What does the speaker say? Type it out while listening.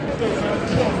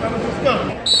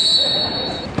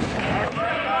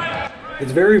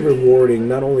It's very rewarding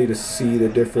not only to see the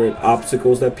different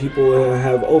obstacles that people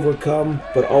have overcome,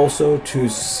 but also to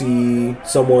see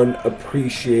someone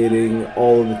appreciating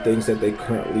all of the things that they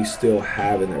currently still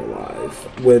have in their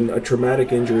life. When a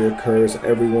traumatic injury occurs,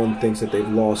 everyone thinks that they've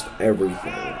lost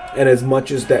everything. And as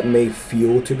much as that may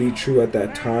feel to be true at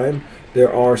that time,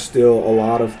 there are still a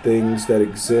lot of things that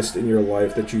exist in your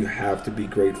life that you have to be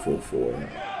grateful for.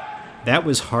 That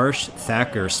was Harsh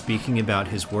Thacker speaking about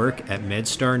his work at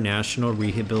MedStar National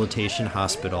Rehabilitation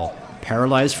Hospital.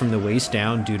 Paralyzed from the waist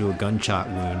down due to a gunshot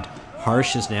wound,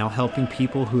 Harsh is now helping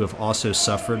people who have also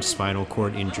suffered spinal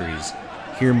cord injuries.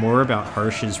 Hear more about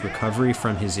Harsh's recovery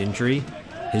from his injury,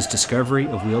 his discovery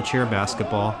of wheelchair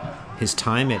basketball, his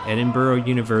time at Edinburgh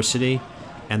University,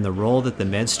 and the role that the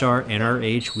MedStar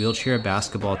NRH wheelchair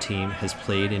basketball team has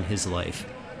played in his life.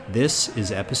 This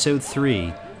is episode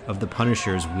 3 of the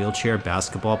Punisher's Wheelchair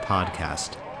Basketball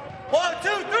Podcast. 1, 2,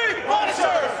 3,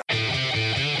 Punisher!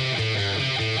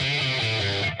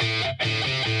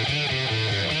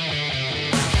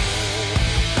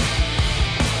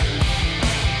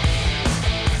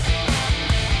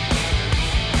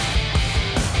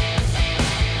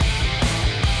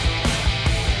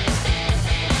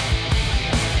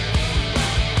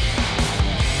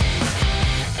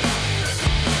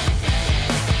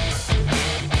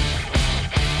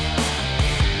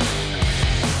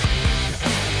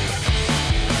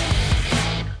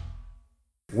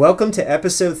 Welcome to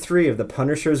episode 3 of the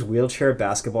Punisher's Wheelchair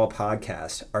Basketball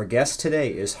Podcast. Our guest today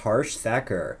is Harsh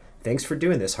Thacker. Thanks for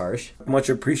doing this, Harsh. Much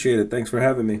appreciated. Thanks for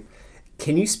having me.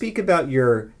 Can you speak about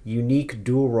your unique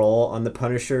dual role on the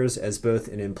Punishers as both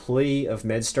an employee of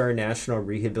MedStar National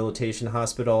Rehabilitation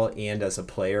Hospital and as a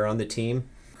player on the team?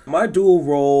 My dual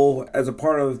role as a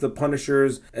part of the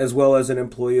Punishers as well as an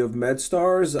employee of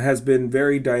MedStars has been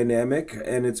very dynamic,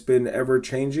 and it's been ever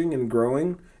changing and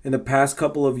growing. In the past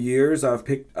couple of years, I've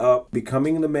picked up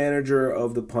becoming the manager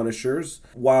of the Punishers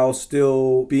while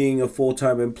still being a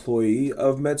full-time employee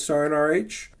of MedStar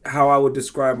NRH. How I would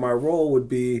describe my role would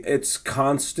be it's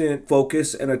constant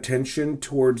focus and attention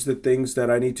towards the things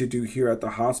that I need to do here at the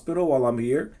hospital while I'm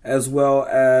here, as well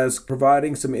as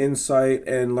providing some insight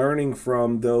and learning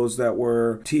from those that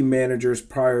were team managers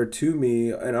prior to me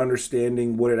and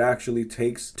understanding what it actually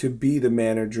takes to be the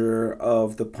manager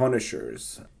of the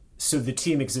Punishers. So the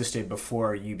team existed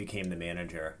before you became the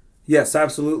manager? Yes,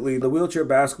 absolutely. The wheelchair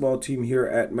basketball team here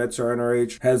at MedStar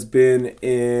NRH has been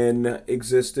in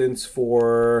existence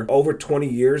for over 20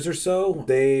 years or so.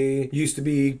 They used to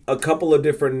be a couple of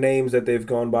different names that they've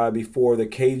gone by before. The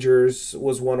Cagers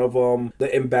was one of them.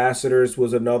 The Ambassadors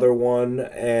was another one.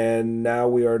 And now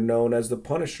we are known as the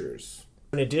Punishers.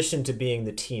 In addition to being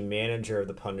the team manager of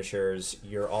the Punishers,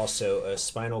 you're also a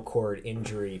spinal cord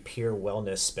injury peer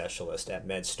wellness specialist at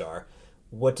MedStar.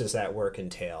 What does that work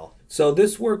entail? So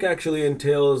this work actually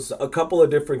entails a couple of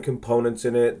different components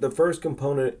in it. The first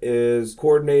component is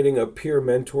coordinating a peer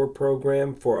mentor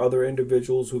program for other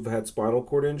individuals who've had spinal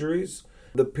cord injuries.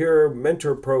 The peer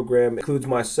mentor program includes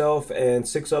myself and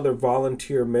 6 other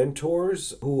volunteer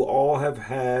mentors who all have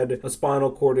had a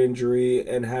spinal cord injury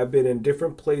and have been in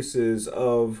different places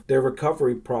of their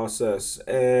recovery process.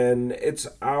 And it's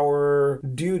our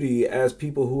duty as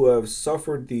people who have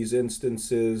suffered these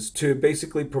instances to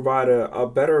basically provide a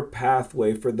better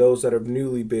pathway for those that have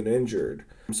newly been injured.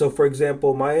 So, for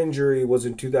example, my injury was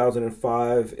in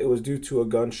 2005. It was due to a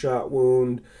gunshot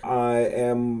wound. I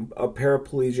am a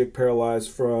paraplegic,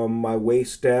 paralyzed from my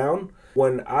waist down.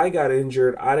 When I got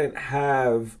injured, I didn't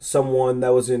have someone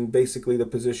that was in basically the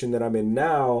position that I'm in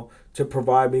now to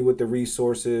provide me with the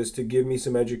resources, to give me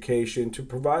some education, to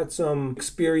provide some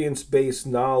experience-based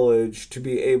knowledge to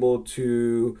be able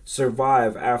to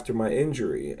survive after my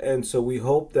injury. And so we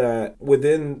hope that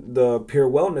within the peer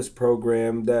wellness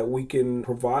program that we can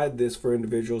provide this for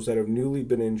individuals that have newly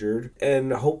been injured,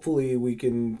 and hopefully we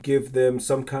can give them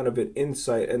some kind of an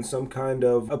insight and some kind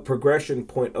of a progression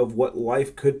point of what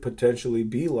life could potentially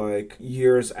be like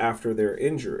years after their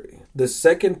injury. The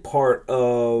second part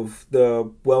of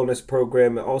the wellness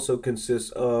program also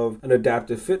consists of an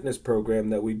adaptive fitness program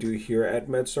that we do here at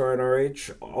MedStar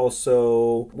NRH.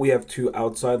 Also, we have 2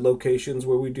 outside locations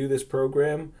where we do this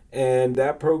program. And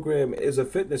that program is a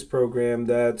fitness program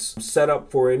that's set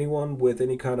up for anyone with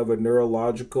any kind of a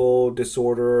neurological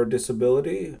disorder or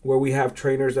disability, where we have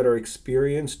trainers that are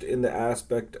experienced in the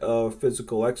aspect of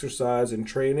physical exercise and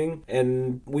training.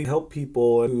 And we help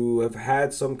people who have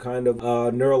had some kind of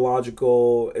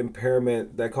neurological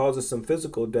impairment that causes some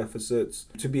physical deficits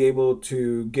to be able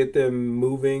to get them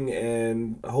moving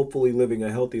and hopefully living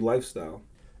a healthy lifestyle.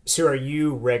 So are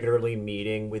you regularly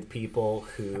meeting with people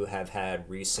who have had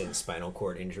recent spinal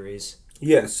cord injuries?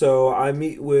 Yeah, so I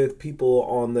meet with people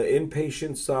on the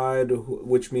inpatient side,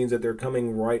 which means that they're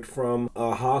coming right from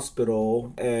a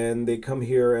hospital and they come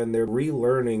here and they're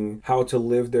relearning how to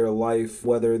live their life,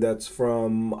 whether that's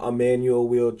from a manual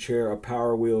wheelchair, a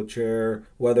power wheelchair,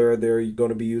 whether they're going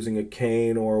to be using a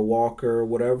cane or a walker,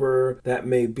 whatever that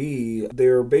may be.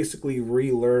 They're basically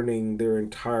relearning their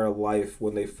entire life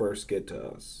when they first get to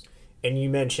us. And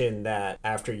you mentioned that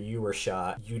after you were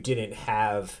shot, you didn't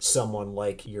have someone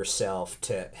like yourself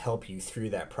to help you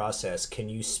through that process. Can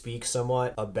you speak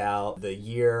somewhat about the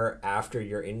year after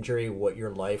your injury, what your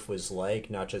life was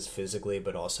like, not just physically,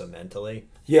 but also mentally?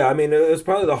 Yeah, I mean, it was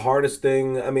probably the hardest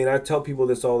thing. I mean, I tell people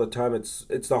this all the time. It's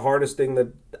the hardest thing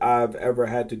that I've ever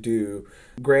had to do.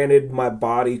 Granted, my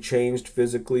body changed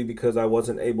physically because I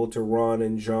wasn't able to run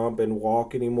and jump and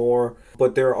walk anymore,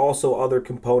 but there are also other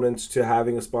components to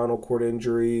having a spinal cord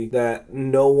injury that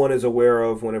no one is aware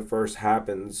of when it first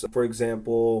happens. For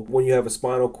example, when you have a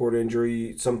spinal cord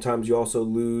injury, sometimes you also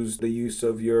lose the use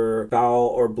of your bowel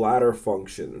or bladder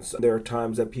functions. There are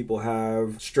times that people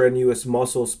have strenuous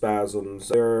muscle spasms.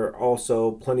 There are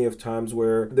also plenty of times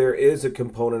where there is a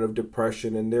component of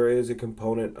depression and there is a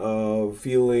component of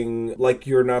feeling like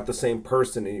you're not the same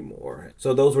person anymore.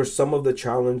 So those were some of the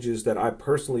challenges that I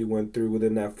personally went through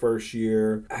within that first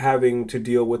year, having to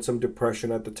deal with some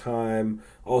depression at the time,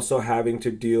 also having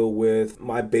to deal with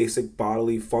my basic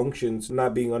bodily functions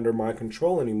not being under my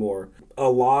control anymore. A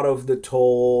lot of the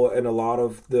toll and a lot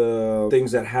of the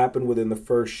things that happened within the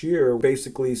first year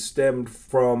basically stemmed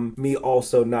from me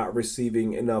also not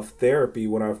receiving enough therapy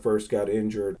when I first got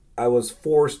injured. I was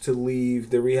forced to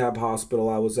leave the rehab hospital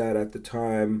I was at the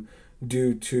time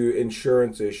due to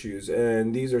insurance issues.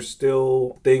 And these are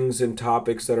still things and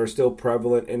topics that are still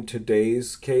prevalent in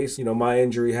today's case. You know, my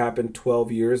injury happened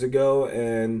 12 years ago,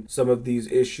 and some of these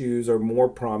issues are more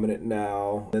prominent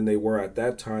now than they were at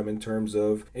that time in terms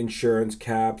of insurance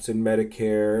caps and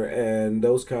Medicare and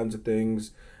those kinds of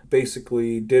things.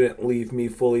 Basically, didn't leave me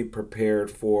fully prepared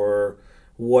for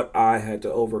what I had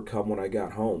to overcome when I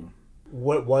got home.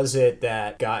 What was it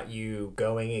that got you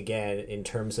going again in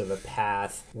terms of a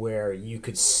path where you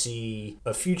could see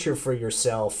a future for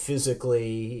yourself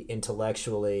physically,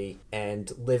 intellectually, and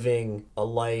living a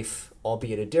life,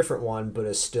 albeit a different one, but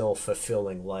a still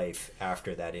fulfilling life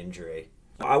after that injury?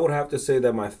 I would have to say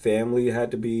that my family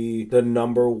had to be the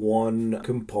number one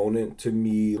component to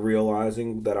me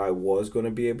realizing that I was going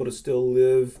to be able to still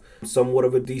live somewhat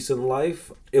of a decent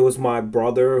life. It was my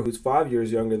brother, who's 5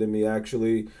 years younger than me,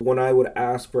 actually. When I would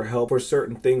ask for help for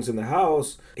certain things in the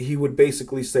house, he would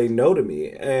basically say no to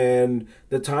me. And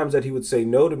the times that he would say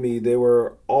no to me, there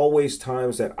were always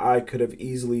times that I could have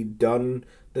easily done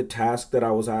the task that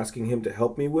I was asking him to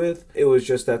help me with. It was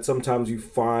just that sometimes you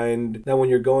find that when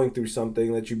you're going through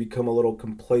something that you become a little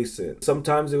complacent.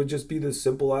 Sometimes it would just be the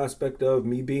simple aspect of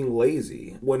me being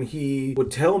lazy. When he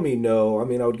would tell me no, I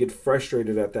mean, I would get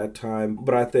frustrated at that time,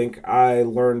 but I think I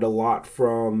learned a lot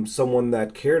from someone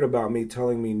that cared about me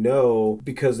telling me no,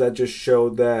 because that just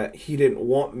showed that he didn't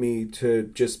want me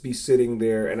to just be sitting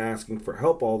there and asking for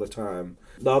help all the time.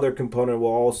 The other component will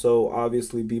also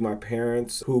obviously be my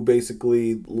parents, who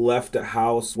basically left a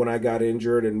house when I got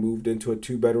injured and moved into a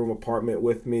 2-bedroom apartment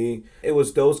with me. It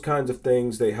was those kinds of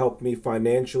things. They helped me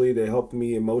financially, they helped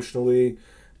me emotionally.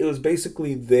 It was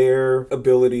basically their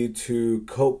ability to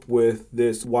cope with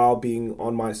this while being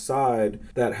on my side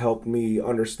that helped me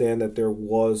understand that there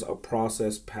was a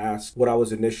process past what I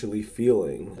was initially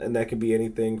feeling. And that could be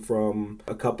anything from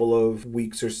a couple of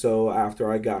weeks or so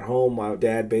after I got home. My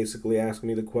dad basically asked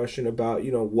me the question about,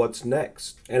 what's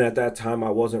next? And at that time, I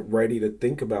wasn't ready to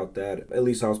think about that. At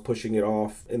least I was pushing it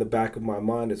off in the back of my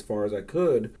mind as far as I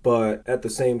could. But at the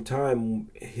same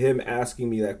time, him asking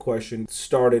me that question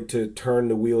started to turn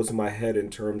the wheels in my head in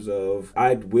terms of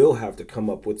I will have to come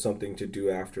up with something to do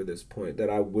after this point, that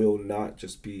I will not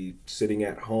just be sitting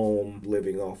at home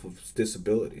living off of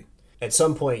disability. At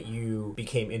some point, you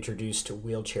became introduced to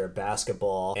wheelchair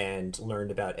basketball and learned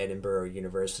about Edinburgh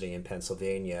University in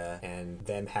Pennsylvania and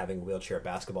them having a wheelchair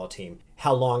basketball team.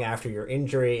 How long after your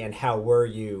injury, and how were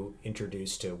you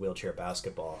introduced to wheelchair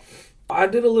basketball? I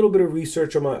did a little bit of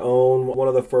research on my own. One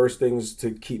of the first things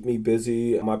to keep me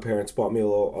busy, my parents bought me a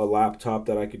laptop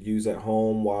that I could use at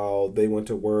home while they went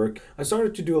to work. I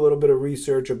started to do a little bit of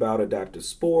research about adaptive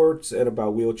sports and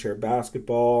about wheelchair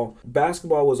basketball.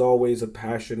 Basketball was always a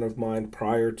passion of mine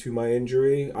prior to my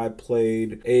injury. I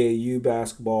played AAU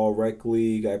basketball, rec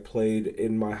league. I played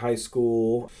in my high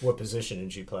school. What position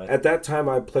did you play? At that time,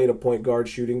 I played a point guard,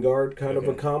 shooting guard kind of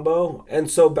a combo.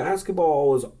 And so basketball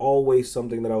was always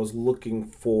something that I was looking looking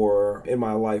for in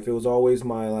my life. It was always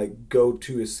my like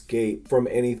go-to escape from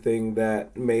anything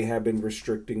that may have been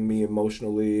restricting me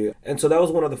emotionally. And so that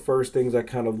was one of the first things I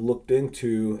kind of looked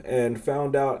into and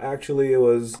found out actually it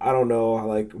was, I don't know,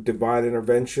 like divine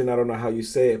intervention. I don't know how you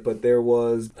say it, but there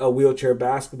was a wheelchair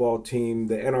basketball team,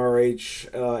 the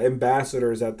NRH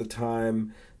ambassadors at the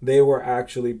time. They were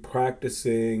actually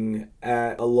practicing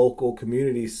at a local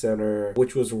community center,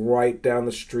 which was right down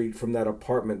the street from that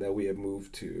apartment that we had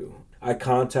moved to. I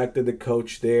contacted the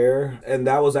coach there, and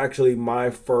that was actually my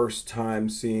first time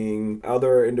seeing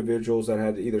other individuals that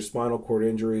had either spinal cord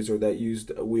injuries or that used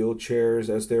wheelchairs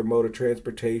as their mode of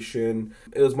transportation.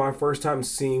 It was my first time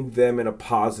seeing them in a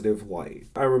positive light.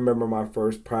 I remember my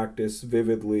first practice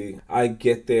vividly. I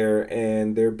get there,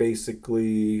 and they're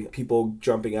basically people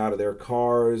jumping out of their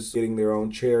cars, getting their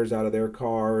own chairs out of their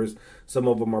cars. Some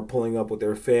of them are pulling up with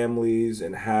their families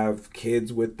and have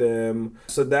kids with them.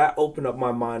 So that opened up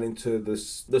my mind into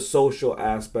the social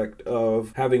aspect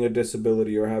of having a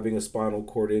disability or having a spinal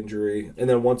cord injury. And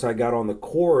then once I got on the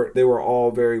court, they were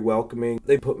all very welcoming.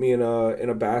 They put me in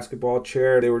a basketball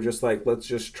chair. They were just like, let's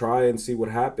just try and see what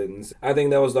happens. I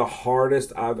think that was the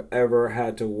hardest I've ever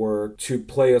had to work to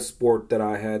play a sport that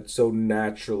I had so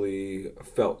naturally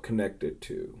felt connected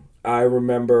to. I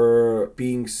remember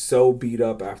being so beat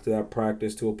up after that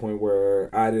practice to a point where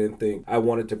I didn't think I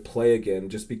wanted to play again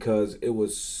just because it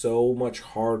was so much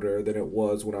harder than it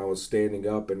was when I was standing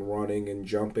up and running and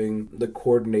jumping. The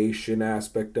coordination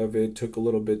aspect of it took a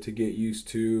little bit to get used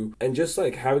to. And just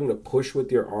like having to push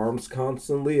with your arms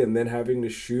constantly and then having to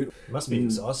shoot. It must be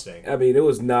exhausting. I mean, it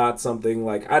was not something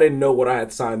like I didn't know what I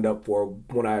had signed up for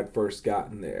when I had first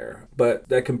gotten there. But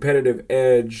that competitive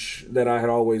edge that I had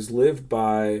always lived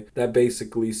by, that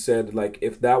basically said, like,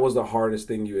 if that was the hardest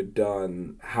thing you had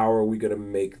done, how are we going to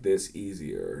make this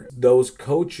easier? Those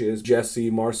coaches,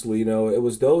 Jesse, Marcelino, it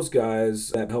was those guys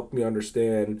that helped me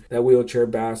understand that wheelchair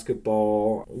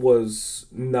basketball was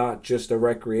not just a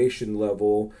recreation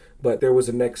level, but there was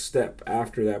a next step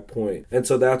after that point. And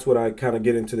so that's what I kind of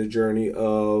get into the journey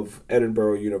of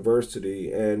Edinboro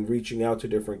University and reaching out to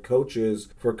different coaches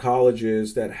for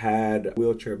colleges that had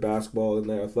wheelchair basketball in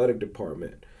their athletic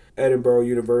department. Edinboro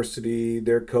University,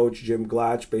 their coach, Jim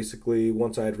Glatch, basically,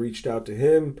 once I had reached out to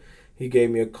him, he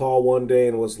gave me a call one day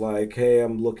and was like, hey,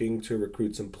 I'm looking to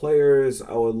recruit some players.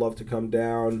 I would love to come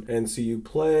down and see you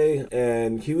play.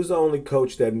 And he was the only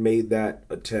coach that made that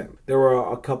attempt. There were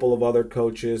a couple of other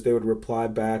coaches. They would reply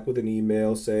back with an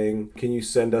email saying, can you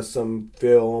send us some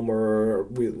film or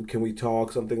can we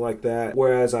talk, something like that.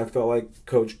 Whereas I felt like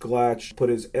Coach Glatch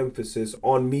put his emphasis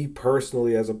on me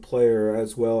personally as a player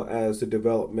as well as the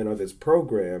development of his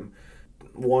program.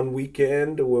 One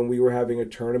weekend when we were having a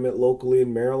tournament locally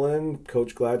in Maryland,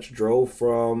 Coach Glatch drove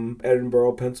from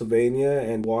Edinboro, Pennsylvania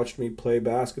and watched me play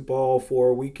basketball for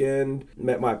a weekend,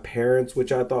 met my parents,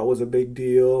 which I thought was a big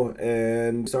deal,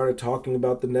 and started talking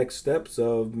about the next steps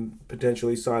of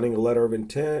potentially signing a letter of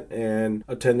intent and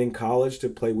attending college to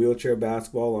play wheelchair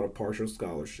basketball on a partial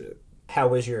scholarship. How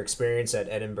was your experience at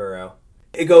Edinboro?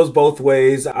 It goes both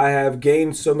ways. I have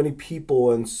gained so many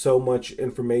people and so much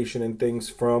information and things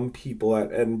from people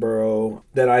at Edinboro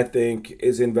that I think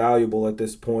is invaluable at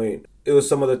this point. It was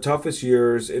some of the toughest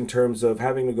years in terms of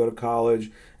having to go to college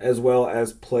as well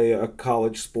as play a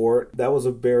college sport. That was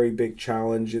a very big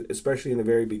challenge, especially in the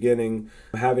very beginning,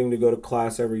 having to go to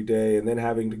class every day and then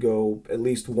having to go at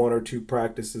least 1 or 2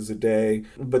 practices a day.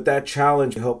 But that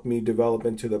challenge helped me develop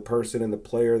into the person and the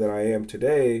player that I am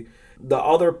today. The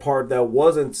other part that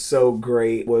wasn't so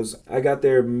great was I got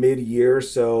there mid-year,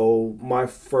 so my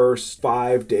first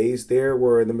 5 days there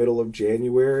were in the middle of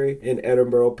January in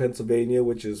Edinboro, Pennsylvania,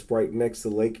 which is right next to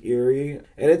Lake Erie,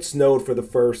 and it snowed for the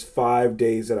first 5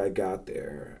 days that I got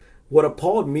there. What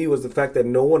appalled me was the fact that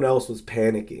no one else was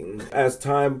panicking. As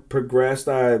time progressed,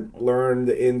 I learned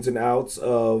the ins and outs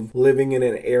of living in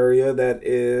an area that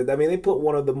is, I mean, they put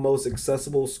one of the most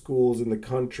accessible schools in the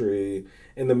country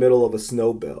in the middle of a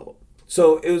snow belt.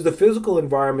 So it was the physical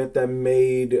environment that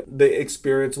made the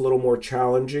experience a little more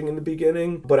challenging in the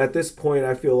beginning. But at this point,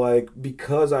 I feel like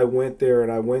because I went there and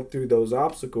I went through those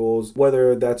obstacles,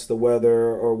 whether that's the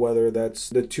weather or whether that's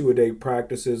the 2-a-day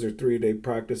practices or 3-a-day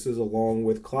practices along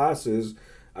with classes,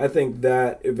 I think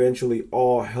that eventually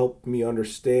all helped me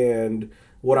understand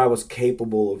what I was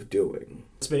capable of doing.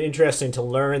 It's been interesting to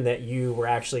learn that you were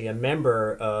actually a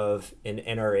member of an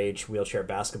NRH wheelchair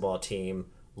basketball team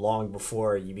long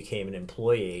before you became an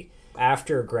employee.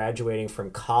 After graduating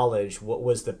from college, what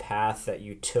was the path that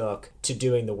you took to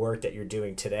doing the work that you're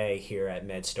doing today here at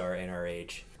MedStar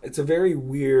NRH? It's a very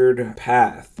weird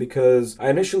path because I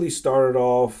initially started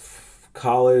off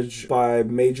college by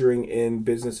majoring in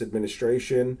business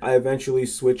administration. I eventually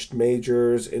switched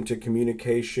majors into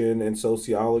communication and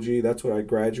sociology. That's what I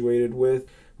graduated with.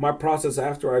 My process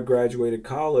after I graduated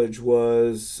college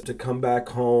was to come back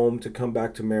home, to come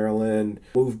back to Maryland,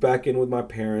 move back in with my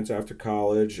parents after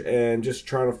college, and just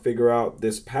trying to figure out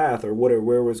this path or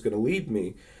where it was going to lead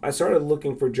me. I started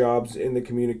looking for jobs in the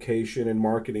communication and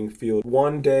marketing field.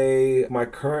 One day, my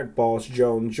current boss,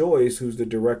 Joan Joyce, who's the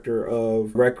director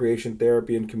of recreation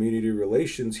therapy and community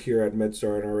relations here at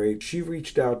MedStar NRH, she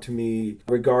reached out to me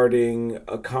regarding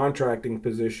a contracting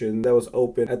position that was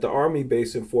open at the Army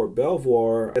base in Fort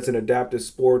Belvoir as an adaptive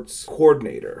sports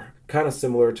coordinator. Kind of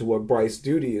similar to what Bryce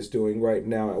Duty is doing right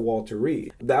now at Walter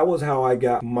Reed. That was how I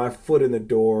got my foot in the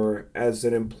door as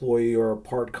an employee or a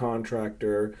part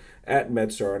contractor at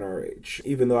MedStar NRH.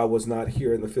 Even though I was not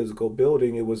here in the physical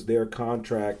building, it was their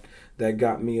contract that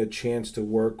got me a chance to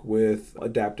work with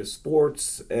adaptive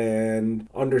sports and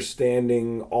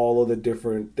understanding all of the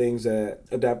different things that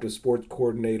adaptive sports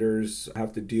coordinators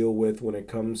have to deal with when it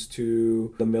comes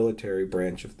to the military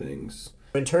branch of things.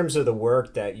 In terms of the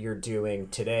work that you're doing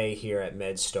today here at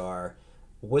MedStar,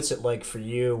 what's it like for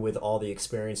you with all the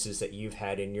experiences that you've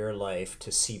had in your life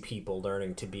to see people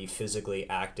learning to be physically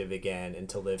active again and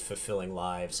to live fulfilling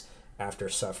lives after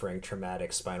suffering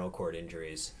traumatic spinal cord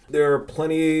injuries? There are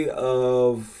plenty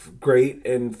of great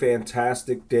and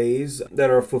fantastic days that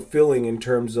are fulfilling in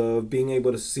terms of being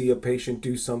able to see a patient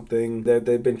do something that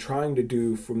they've been trying to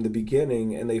do from the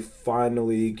beginning and they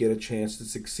finally get a chance to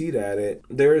succeed at it.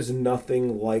 There is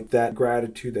nothing like that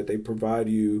gratitude that they provide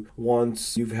you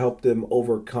once you've helped them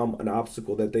overcome an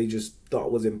obstacle that they just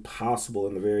thought was impossible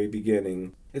in the very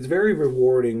beginning. It's very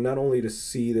rewarding not only to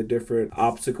see the different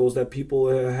obstacles that people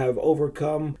have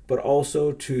overcome, but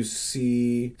also to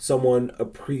see someone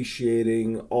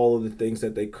appreciating all of the things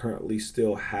that they currently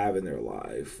still have in their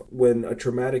life. When a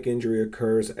traumatic injury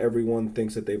occurs, everyone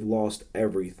thinks that they've lost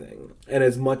everything. And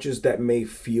as much as that may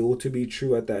feel to be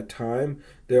true at that time,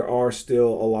 there are still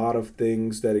a lot of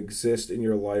things that exist in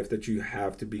your life that you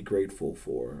have to be grateful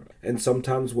for. And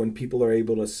sometimes when people are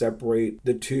able to separate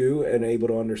the two and able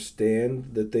to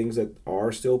understand the things that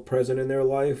are still present in their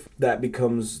life, that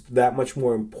becomes that much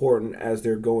more important as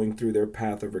they're going through their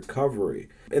path of recovery.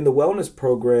 In the wellness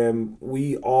program,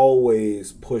 we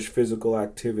always push physical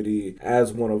activity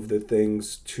as one of the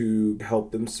things to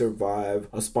help them survive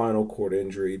a spinal cord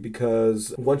injury,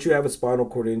 because once you have a spinal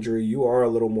cord injury, you are a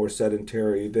little more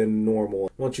sedentary than normal.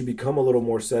 Once you become a little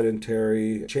more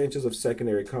sedentary, chances of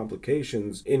secondary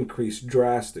complications increase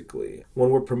drastically. When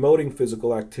we're promoting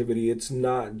physical activity, it's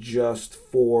not just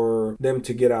for them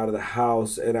to get out of the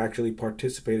house and actually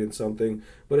participate in something,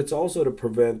 but it's also to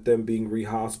prevent them being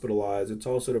rehospitalized. It's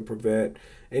also to prevent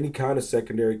any kind of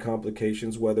secondary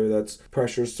complications, whether that's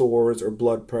pressure sores or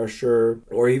blood pressure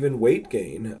or even weight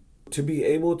gain. To be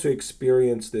able to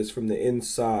experience this from the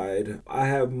inside, I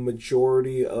have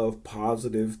majority of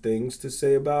positive things to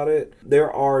say about it. There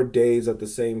are days at the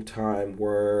same time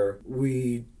where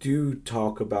we do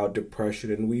talk about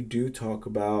depression and we do talk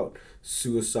about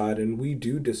suicide and we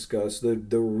do discuss the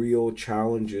real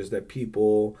challenges that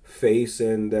people face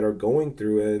and that are going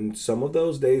through, and some of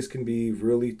those days can be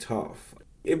really tough.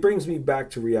 It brings me back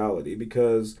to reality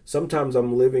because sometimes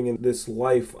I'm living in this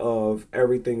life of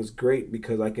everything's great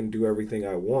because I can do everything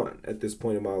I want at this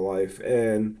point in my life.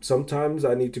 And sometimes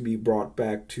I need to be brought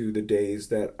back to the days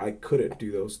that I couldn't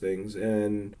do those things.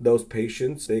 And those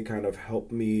patients, they kind of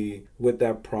help me with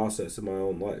that process in my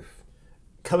own life.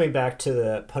 Coming back to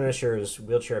the Punishers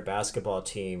wheelchair basketball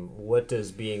team, what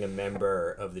does being a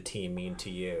member of the team mean to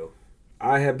you?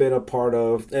 I have been a part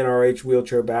of NRH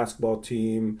wheelchair basketball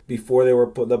team before they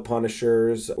were the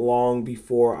Punishers, long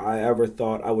before I ever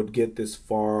thought I would get this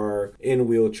far in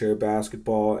wheelchair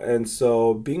basketball. And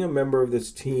so being a member of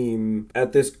this team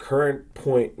at this current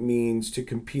point means to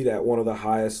compete at one of the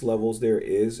highest levels there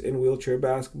is in wheelchair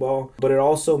basketball. But it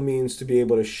also means to be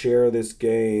able to share this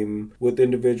game with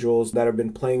individuals that have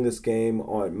been playing this game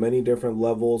on many different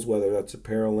levels, whether that's the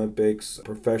Paralympics,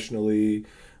 professionally,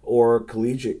 or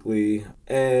collegiately.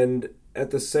 And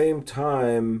at the same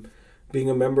time, being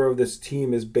a member of this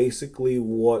team is basically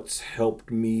what's helped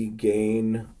me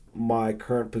gain my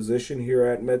current position here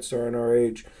at MedStar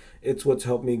NRH. It's what's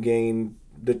helped me gain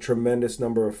the tremendous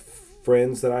number of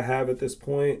friends that I have at this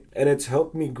point. And it's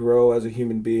helped me grow as a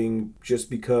human being just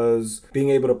because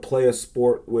being able to play a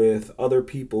sport with other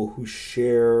people who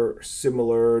share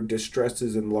similar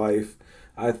distresses in life,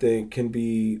 I think can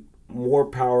be more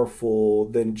powerful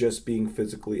than just being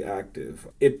physically active.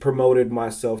 It promoted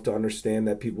myself to understand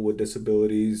that people with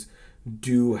disabilities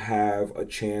do have a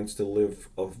chance to live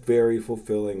a very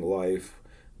fulfilling life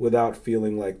without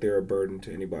feeling like they're a burden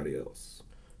to anybody else.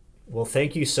 Well,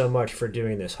 thank you so much for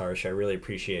doing this, Harsh. I really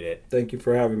appreciate it. Thank you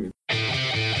for having me.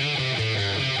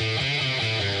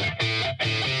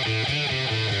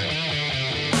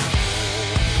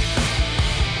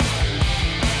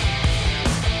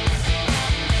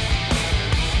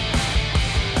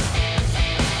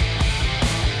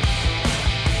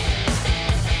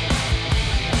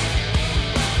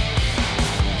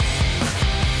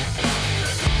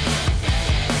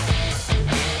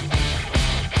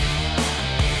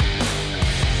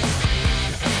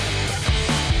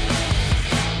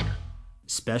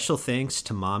 Special thanks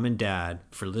to Mom and Dad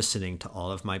for listening to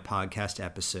all of my podcast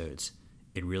episodes.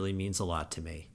 It really means a lot to me.